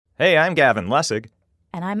Hey, I'm Gavin Lessig.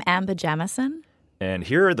 And I'm Amber Jamison. And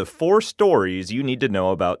here are the 4 stories you need to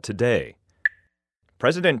know about today.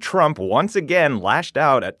 President Trump once again lashed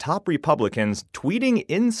out at top Republicans, tweeting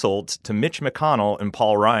insults to Mitch McConnell and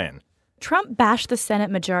Paul Ryan. Trump bashed the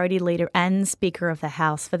Senate Majority Leader and Speaker of the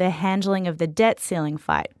House for their handling of the debt ceiling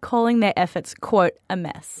fight, calling their efforts, quote, a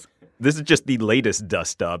mess. This is just the latest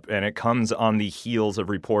dust-up, and it comes on the heels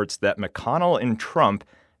of reports that McConnell and Trump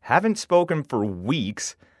haven't spoken for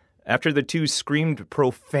weeks after the two screamed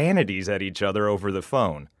profanities at each other over the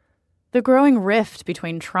phone. The growing rift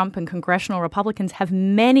between Trump and congressional Republicans have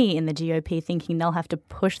many in the GOP thinking they'll have to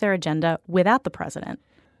push their agenda without the president.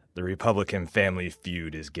 The Republican family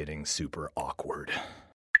feud is getting super awkward.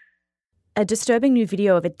 A disturbing new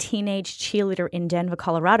video of a teenage cheerleader in Denver,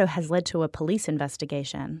 Colorado has led to a police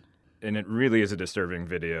investigation. And it really is a disturbing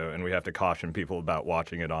video, and we have to caution people about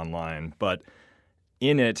watching it online. But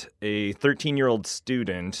in it, a 13-year-old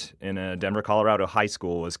student in a Denver, Colorado high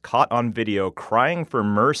school was caught on video crying for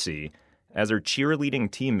mercy as her cheerleading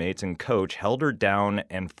teammates and coach held her down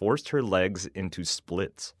and forced her legs into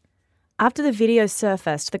splits. After the video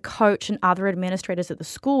surfaced, the coach and other administrators at the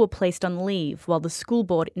school were placed on leave while the school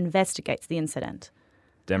board investigates the incident.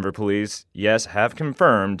 Denver police, yes, have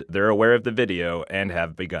confirmed they're aware of the video and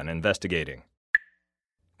have begun investigating.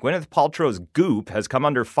 Gwyneth Paltrow's Goop has come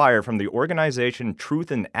under fire from the organization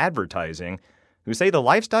Truth in Advertising, who say the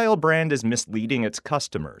lifestyle brand is misleading its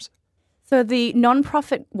customers. So the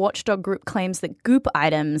nonprofit watchdog group claims that Goop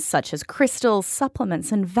items such as crystals,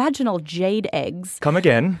 supplements, and vaginal jade eggs... Come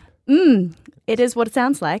again. It is what it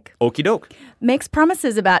sounds like. Okie doke. Makes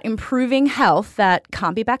promises about improving health that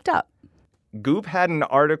can't be backed up. Goop had an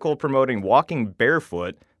article promoting walking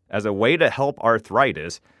barefoot as a way to help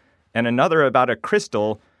arthritis, and another about a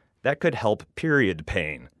crystal that could help period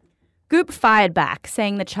pain. Goop fired back,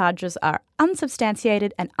 saying the charges are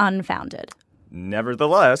unsubstantiated and unfounded.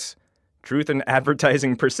 Nevertheless, Truth in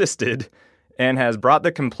Advertising persisted and has brought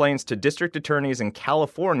the complaints to district attorneys in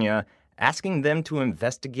California, asking them to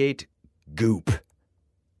investigate Goop.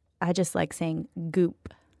 I just like saying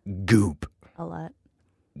Goop. Goop. A lot.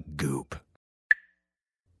 Goop.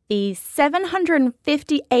 The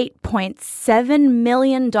 $758.7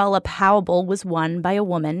 million Powerball was won by a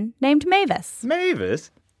woman named Mavis.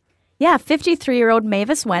 Mavis? Yeah, 53-year-old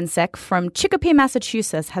Mavis Wensek from Chicopee,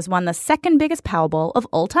 Massachusetts has won the second biggest Powerball of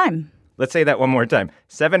all time. Let's say that one more time.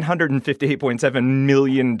 $758.7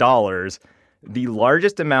 million. The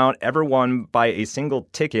largest amount ever won by a single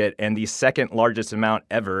ticket and the second largest amount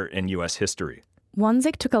ever in U.S. history.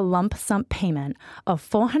 Wonsek took a lump sum payment of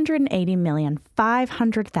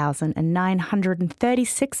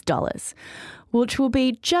 $480,500,936, which will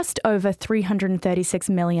be just over $336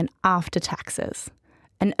 million after taxes.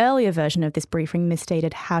 An earlier version of this briefing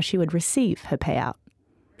misstated how she would receive her payout.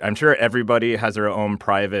 I'm sure everybody has their own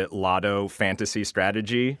private lotto fantasy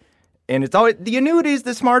strategy. And it's always the annuity is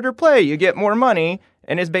the smarter play. You get more money,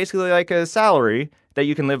 and it's basically like a salary that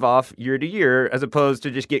you can live off year to year, as opposed to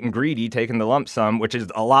just getting greedy, taking the lump sum, which is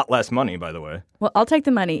a lot less money, by the way. Well, I'll take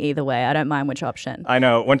the money either way. I don't mind which option. I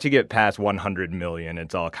know. Once you get past $100 million,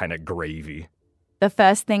 it's all kind of gravy. The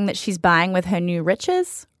first thing that she's buying with her new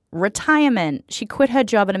riches? Retirement. She quit her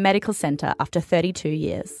job at a medical center after 32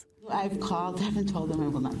 years. I've called them and told them I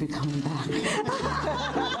will not be coming back.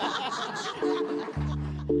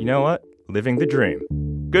 You know what? Living the dream.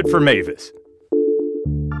 Good for Mavis.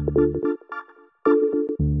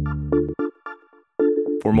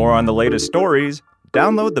 For more on the latest stories,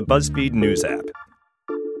 download the BuzzFeed News app.